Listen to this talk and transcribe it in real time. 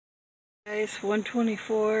Guys,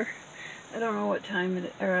 124. I don't know what time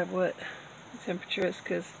it or what the temperature is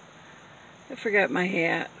because I forgot my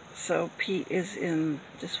hat. So Pete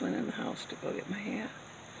just went in the house to go get my hat.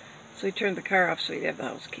 So he turned the car off so he'd have the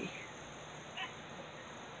house key.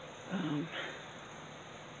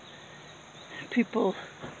 People,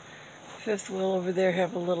 fifth wheel over there,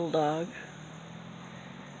 have a little dog.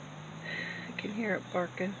 I can hear it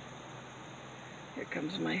barking. Here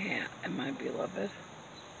comes my hat and my beloved.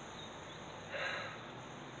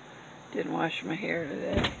 Didn't wash my hair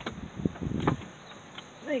today.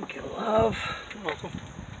 Thank you, love. You're welcome.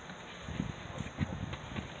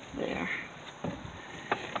 There.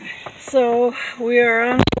 So we are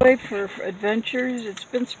on the way for adventures. It's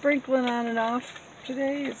been sprinkling on and off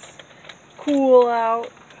today. It's cool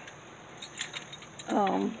out.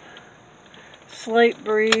 Slight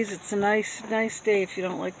breeze. It's a nice day if you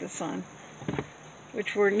don't like the sun.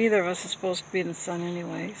 Which neither of us is supposed to be in the sun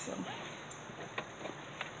anyway, so.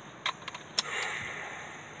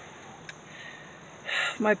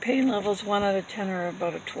 My pain level's 1 out of 10 or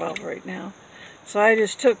about a 12 right now. So I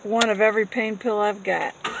just took one of every pain pill I've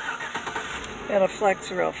got. Got a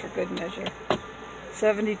Flexeril for good measure.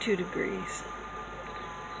 72 degrees.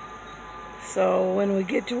 So when we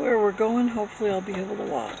get to where we're going, hopefully I'll be able to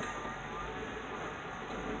walk.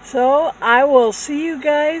 So I will see you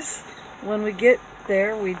guys when we get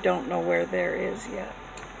there. We don't know where there is yet.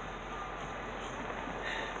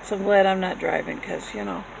 So I'm glad I'm not driving because, you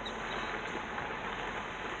know,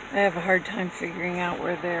 I have a hard time figuring out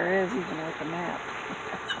where there is, even with a map.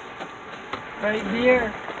 Right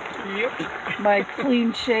here. Yep. My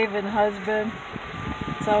clean-shaven husband.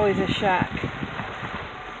 It's always a shock.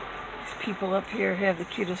 These people up here have the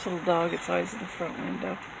cutest little dog. It's always in the front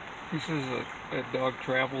window. He says that dog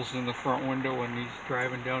travels in the front window when he's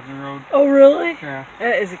driving down the road. Oh, really? Yeah.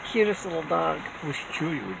 That is the cutest little dog. Wish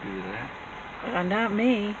Chewy would do that. Not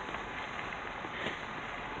me.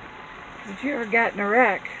 If you ever got in a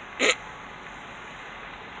wreck,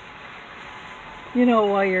 you know,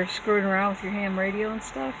 while you're screwing around with your ham radio and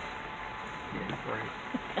stuff. Yeah,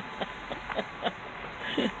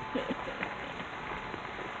 right.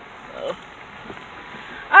 So,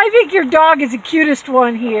 I think your dog is the cutest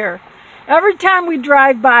one here. Every time we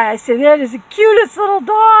drive by, I say, that is the cutest little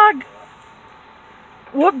dog.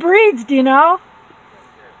 What breeds, do you know?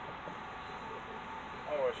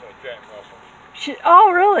 Oh, it's a Jack Russell.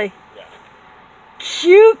 Oh, really? Yeah.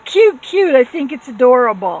 Cute, cute, cute. I think it's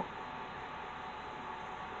adorable.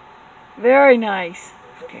 Very nice.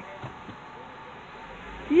 Okay.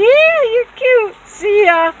 Yeah, you're cute. See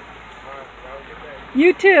ya.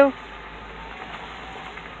 You too.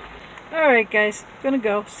 Alright guys, gonna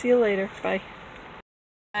go. See you later. Bye.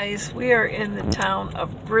 Guys, we are in the town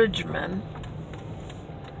of Bridgman.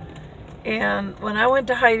 And when I went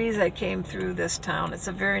to Heidi's, I came through this town. It's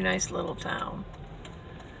a very nice little town.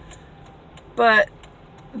 But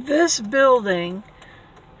this building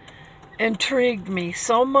intrigued me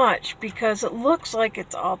so much because it looks like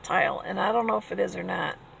it's all tile, and I don't know if it is or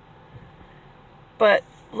not. But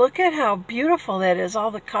look at how beautiful that is,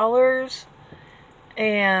 all the colors,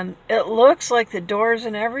 and it looks like the doors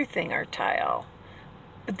and everything are tile.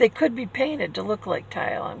 But they could be painted to look like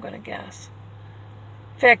tile, I'm going to guess.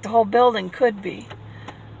 In fact, the whole building could be.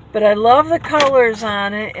 But I love the colors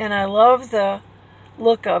on it, and I love the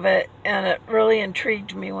look of it, and it really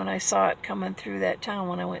intrigued me when I saw it coming through that town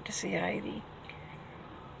when I went to see Heidi.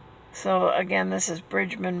 So again, this is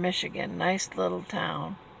Bridgman, Michigan. Nice little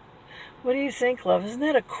town. What do you think, love? Isn't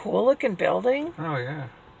that a cool looking building? Oh, yeah.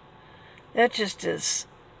 That just is,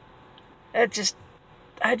 I just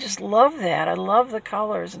love that. I love the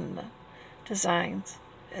colors and the designs.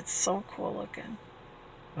 It's so cool looking.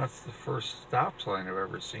 That's the first stop sign I've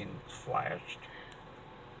ever seen flashed.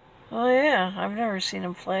 Oh yeah, I've never seen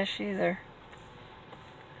them flash either.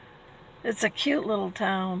 It's a cute little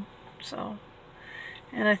town, so.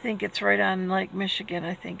 And I think it's right on Lake Michigan.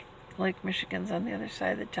 I think Lake Michigan's on the other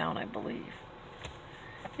side of the town, I believe.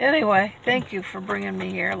 Anyway, thank you for bringing me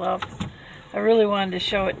here, love. I really wanted to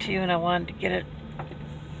show it to you, and I wanted to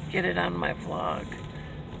get it on my vlog.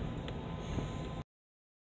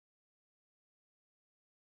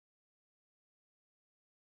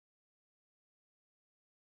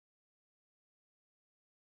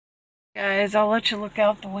 Guys, I'll let you look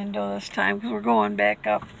out the window this time because we're going back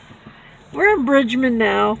up. We're in Bridgman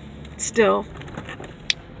now, still,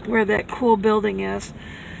 where that cool building is.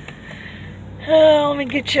 Let me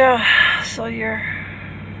get you so you're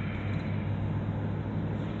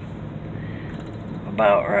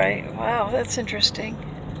about right. Wow, that's interesting.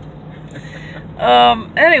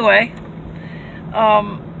 Anyway,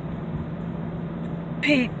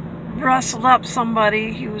 Pete rustled up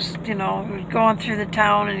somebody. He was, you know, going through the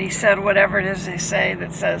town, and he said whatever it is they say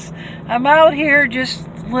that says, "I'm out here just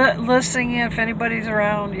listening if anybody's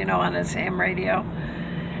around," you know, on his ham radio.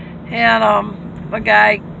 And a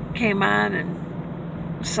guy came on,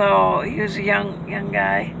 and so he was a young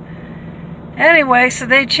guy. Anyway, so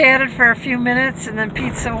they chatted for a few minutes, and then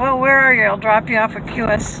Pete said, "Well, where are you? I'll drop you off a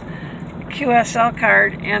QSL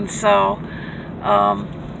card." And so,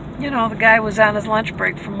 you know, the guy was on his lunch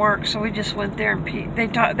break from work, so we just went there, and Pete, they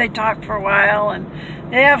talked for a while, and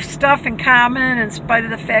they have stuff in common in spite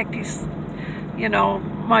of the fact he's, you know,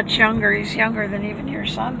 much younger. He's younger than even your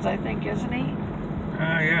sons, I think, isn't he?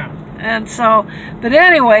 Yeah. And so, but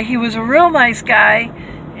anyway, he was a real nice guy,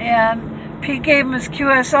 and Pete gave him his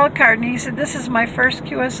QSL card, and he said, "This is my first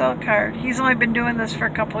QSL card." He's only been doing this for a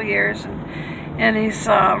couple of years, and he's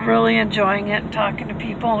really enjoying it and talking to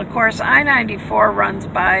people. And of course, I-94 runs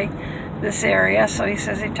by this area, so he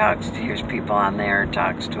says he hears people on there,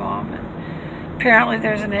 talks to them. And apparently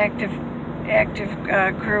there's an active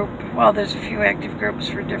group. Well, there's a few active groups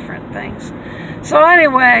for different things. So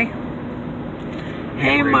anyway,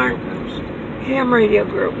 ham radio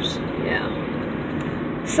groups, yeah.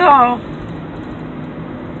 So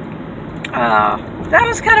that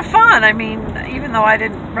was kind of fun. I mean, even though I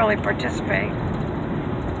didn't really participate,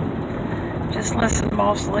 just listened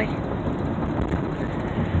mostly.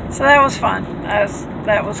 So that was fun.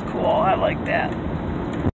 That was cool. I liked that.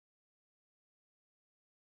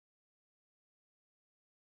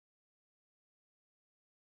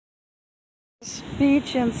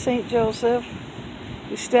 Beach in St. Joseph.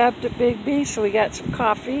 We stopped at Big B, so we got some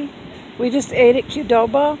coffee. We just ate at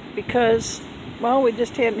Qdoba because, well, we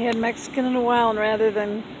just hadn't had Mexican in a while, and rather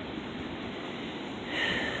than,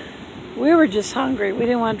 we were just hungry. We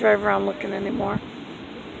didn't want to drive around looking anymore.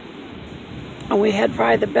 And we had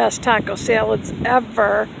probably the best taco salads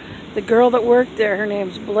ever. The girl that worked there, her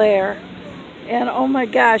name's Blair. And oh my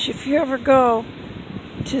gosh, if you ever go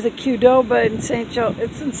to the Qdoba in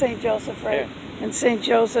it's in St. Joseph, right? Yeah. In St.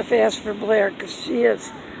 Joseph, ask for Blair, because she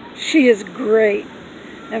is great.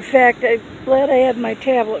 In fact, I'm glad I had my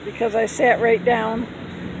tablet, because I sat right down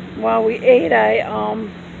while we ate. I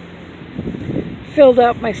filled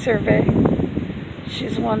out my survey.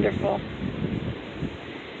 She's wonderful.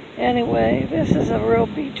 Anyway, this is a real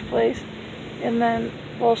beach place. And then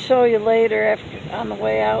we'll show you later, on the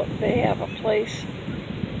way out, they have a place.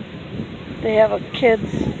 They have a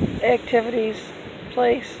kids' activities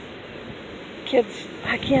place. Kids,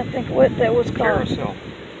 I can't think what that was called. Carousel.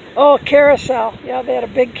 Oh, carousel. Yeah, they had a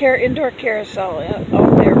big indoor carousel out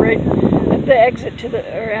there, right at the exit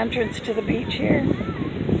or entrance to the beach here.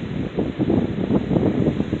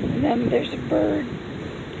 And then there's a bird.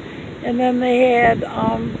 And then they had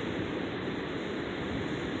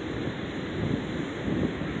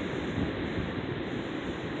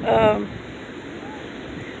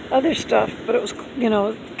other stuff, but it was, you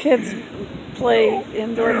know, kids play,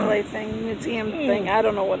 indoor play thing, museum thing. I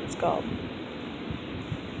don't know what it's called.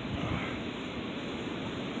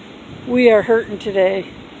 We are hurting today.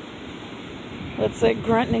 That's like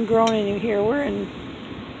grunting and groaning you hear.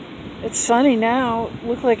 It's sunny now. It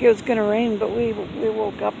looked like it was going to rain, but we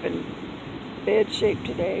woke up in bad shape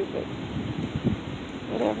today, but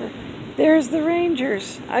whatever. There's the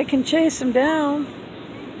Rangers. I can chase them down.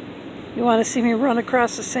 You want to see me run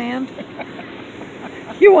across the sand?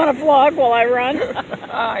 You want to vlog while I run?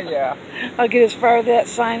 Yeah. I'll get as far as that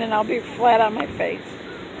sign and I'll be flat on my face.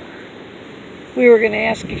 We were going to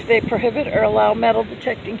ask if they prohibit or allow metal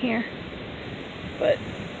detecting here, but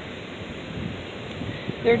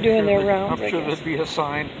they're doing their rounds. I'm sure there'd be a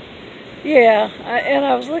sign. Yeah, and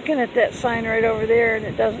I was looking at that sign right over there, and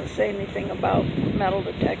it doesn't say anything about metal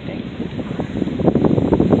detecting.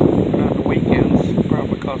 On the weekends, it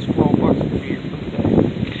probably costs $12 to be here for the day.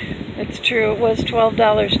 It's true. It was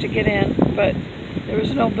 $12 to get in, but there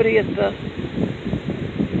was nobody at the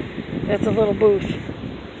little booth.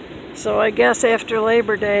 So I guess after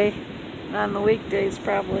Labor Day, on the weekdays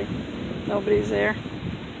probably, nobody's there.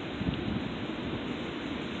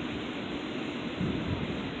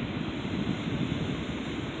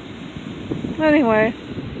 Anyway,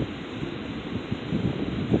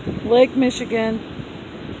 Lake Michigan.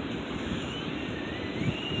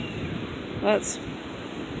 That's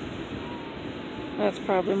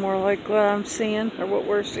probably more like what I'm seeing, or what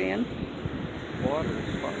we're seeing.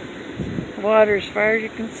 Water as far as you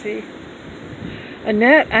can see.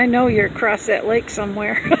 Annette, I know you're across that lake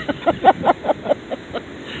somewhere.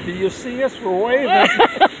 Do you see us? We're waving.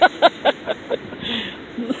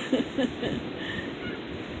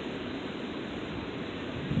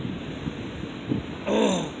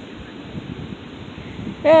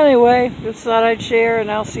 Anyway, just thought I'd share,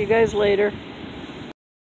 and I'll see you guys later.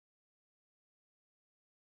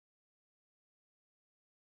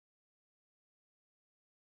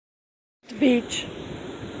 The beach.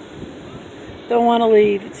 Don't want to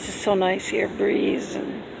leave. It's just so nice here. Breeze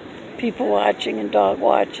and people watching and dog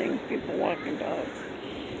watching. People walking dogs.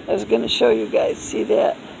 I was going to show you guys. See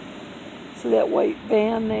that? See that white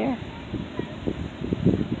van there?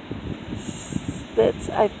 That's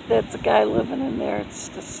a guy living in there. It's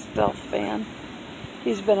a stealth van.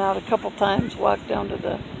 He's been out a couple times, walked down to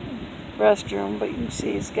the restroom, but you can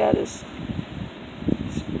see he's got his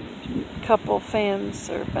couple fans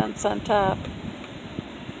or vents on top.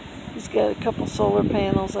 He's got a couple solar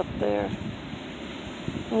panels up there.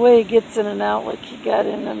 The way he gets in and out, like he got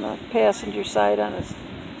in on the passenger side on his,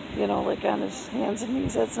 you know, like on his hands and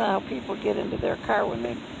knees. That's not how people get into their car when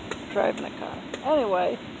they're driving a car.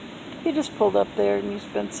 Anyway, he just pulled up there and he's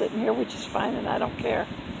been sitting here, which is fine, and I don't care.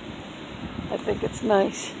 I think it's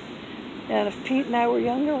nice. And if Pete and I were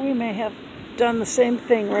younger, we may have done the same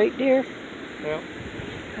thing, right, dear? Yeah.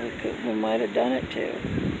 We might have done it too.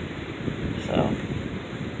 So,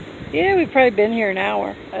 yeah, we've probably been here an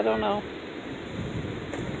hour. I don't know.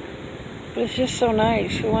 But it's just so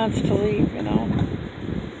nice. Who wants to leave, you know?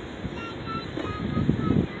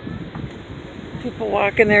 People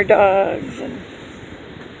walking their dogs, and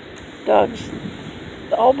dogs,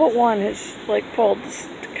 all but one has like pulled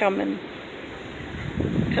to come and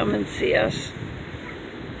see us.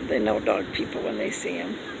 They know dog people when they see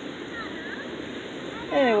them.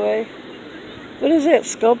 Anyway, what is that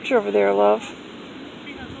sculpture over there, love?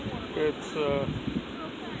 It's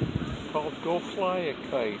called Go Fly a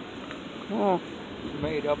Kite. Oh. It's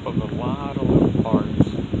made up of a lot of little parts.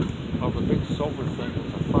 Well, the big silver thing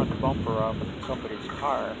is the front bumper of somebody's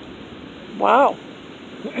car. Wow.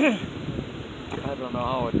 I don't know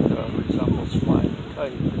how it resembles flying a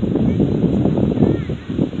kite.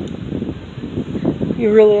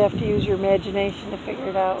 You really have to use your imagination to figure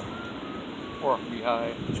it out. Or be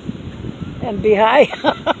high. And be high.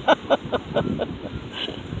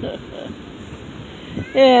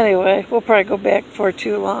 Anyway, we'll probably go back for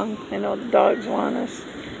too long. I know the dogs want us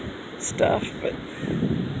stuff, but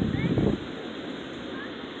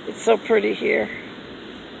it's so pretty here.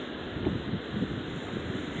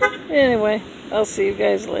 Anyway, I'll see you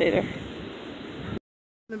guys later.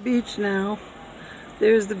 The beach now.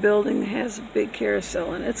 There's the building that has a big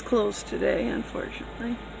carousel, and it's closed today,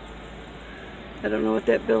 unfortunately. I don't know what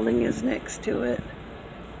that building is next to it.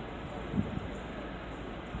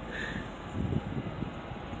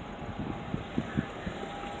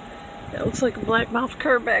 That looks like a black-mouthed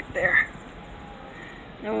cur back there.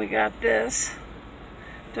 Then we got this.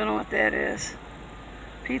 Don't know what that is.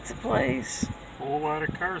 Pizza place. A whole lot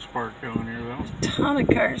of cars parked down here, though. A ton of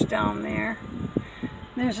cars down there.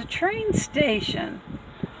 There's a train station.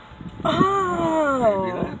 Oh!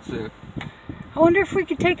 Maybe that's it. I wonder if we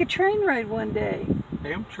could take a train ride one day.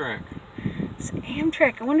 Amtrak. It's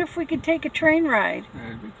Amtrak. I wonder if we could take a train ride.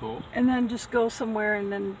 That'd be cool. And then just go somewhere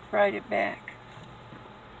and then ride it back.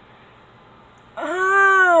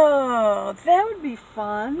 Oh, that would be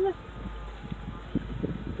fun.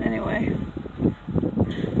 Anyway.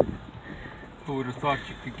 Who would have thought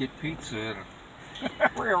you could get pizza at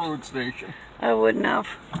a railroad station? I wouldn't have.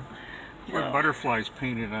 With butterflies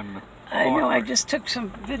painted on the I know, I just took some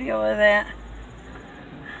video of that.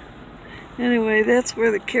 Anyway, that's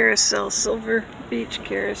where the carousel, Silver Beach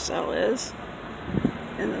Carousel is.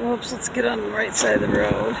 And whoops, let's get on the right side of the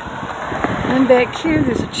road. And back here,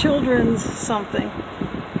 there's a children's something.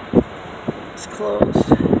 It's closed.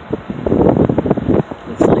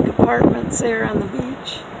 Looks like apartments there on the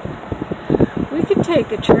beach. We could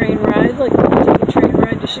take a train ride, like we could take a train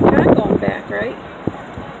ride to Chicago and back, right?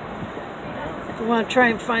 If we want to try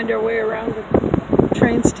and find our way around the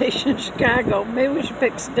train station in Chicago, maybe we should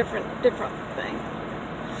pick a different thing.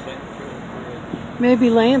 Maybe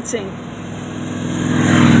Lansing.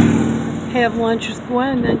 Have lunch with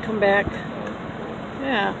Gwen, then come back.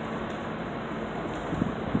 Yeah.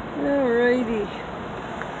 Alrighty.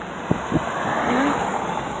 Yeah.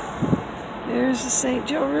 There's the St.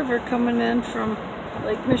 Joe River coming in from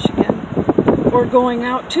Lake Michigan. Or going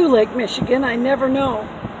out to Lake Michigan, I never know.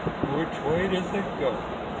 Which way does it go?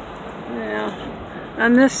 Yeah.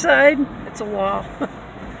 On this side, it's a wall.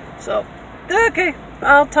 So, okay.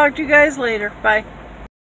 I'll talk to you guys later. Bye.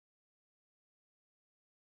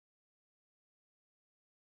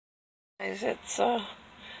 Guys, it's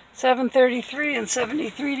 7:33 and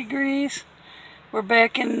 73 degrees. We're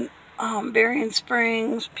back in Berrien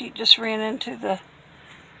Springs. Pete just ran into the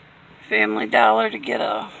Family Dollar to get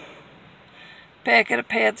a packet of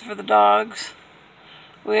pads for the dogs.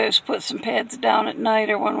 We always put some pads down at night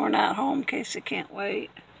or when we're not home in case they can't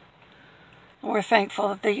wait. And we're thankful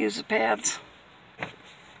that they use the pads.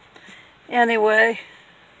 Anyway,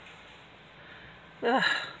 I'm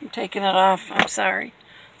taking it off. I'm sorry.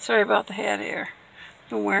 Sorry about the head hair.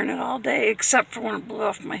 Been wearing it all day except for when it blew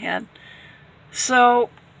off my head. So,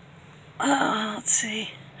 let's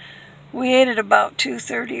see. We ate at about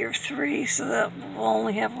 2:30 or 3, so that we'll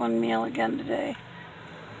only have one meal again today.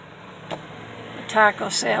 A taco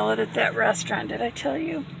salad at that restaurant. Did I tell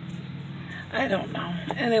you? I don't know.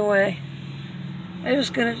 Anyway, I was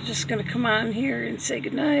just gonna come on here and say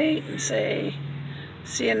goodnight and say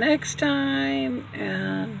see you next time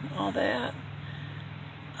and all that.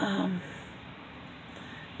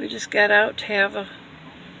 We just got out to have a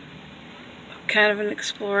kind of an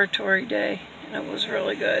exploratory day, and it was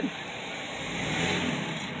really good.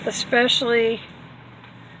 Especially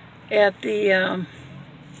at the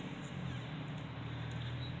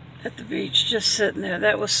beach, just sitting there.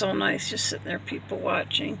 That was so nice, just sitting there, people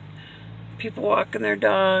watching, people walking their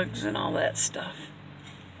dogs and all that stuff.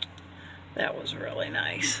 That was really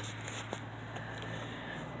nice.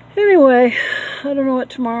 Anyway, I don't know what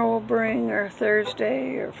tomorrow will bring, or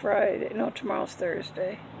Thursday, or Friday. No, tomorrow's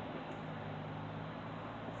Thursday,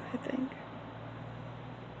 I think.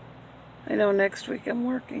 I know next week I'm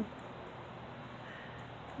working,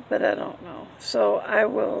 but I don't know. So I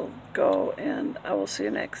will go, and I will see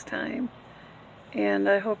you next time. And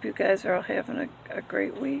I hope you guys are all having a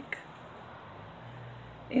great week.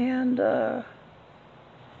 And,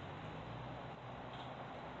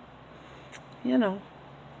 you know,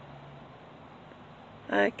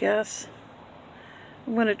 I guess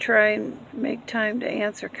I'm going to try and make time to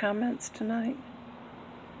answer comments tonight.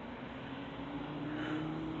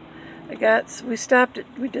 We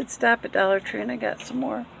did stop at Dollar Tree, and I got some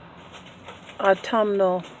more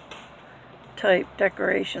autumnal type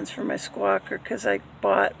decorations for my squawker, because I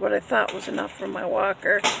bought what I thought was enough for my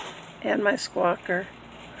walker and my squawker.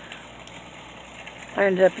 I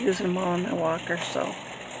ended up using them all on my walker, so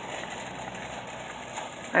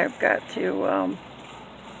I've got to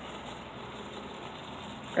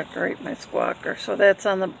decorate my squawker. So that's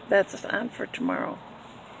on for tomorrow.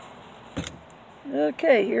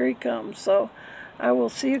 Okay, here he comes. So I will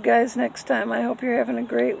see you guys next time. I hope you're having a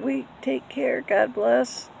great week. Take care. God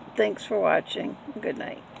bless. Thanks for watching. Good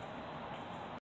night.